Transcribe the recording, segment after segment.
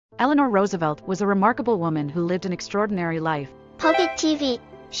Eleanor Roosevelt was a remarkable woman who lived an extraordinary life. Pocket TV.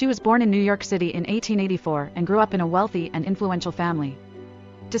 She was born in New York City in 1884 and grew up in a wealthy and influential family.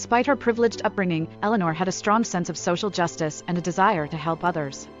 Despite her privileged upbringing, Eleanor had a strong sense of social justice and a desire to help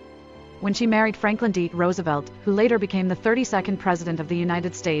others. When she married Franklin D. Roosevelt, who later became the 32nd President of the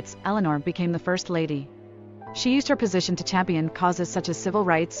United States, Eleanor became the First Lady. She used her position to champion causes such as civil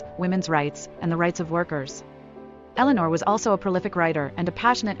rights, women's rights, and the rights of workers. Eleanor was also a prolific writer and a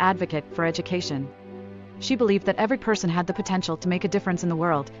passionate advocate for education. She believed that every person had the potential to make a difference in the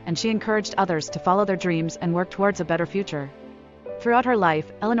world, and she encouraged others to follow their dreams and work towards a better future. Throughout her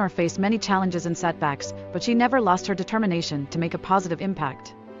life, Eleanor faced many challenges and setbacks, but she never lost her determination to make a positive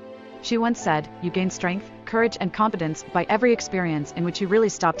impact. She once said, "You gain strength, courage, and confidence by every experience in which you really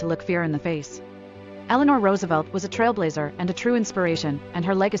stop to look fear in the face." Eleanor Roosevelt was a trailblazer and a true inspiration, and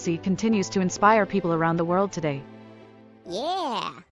her legacy continues to inspire people around the world today. Yeah.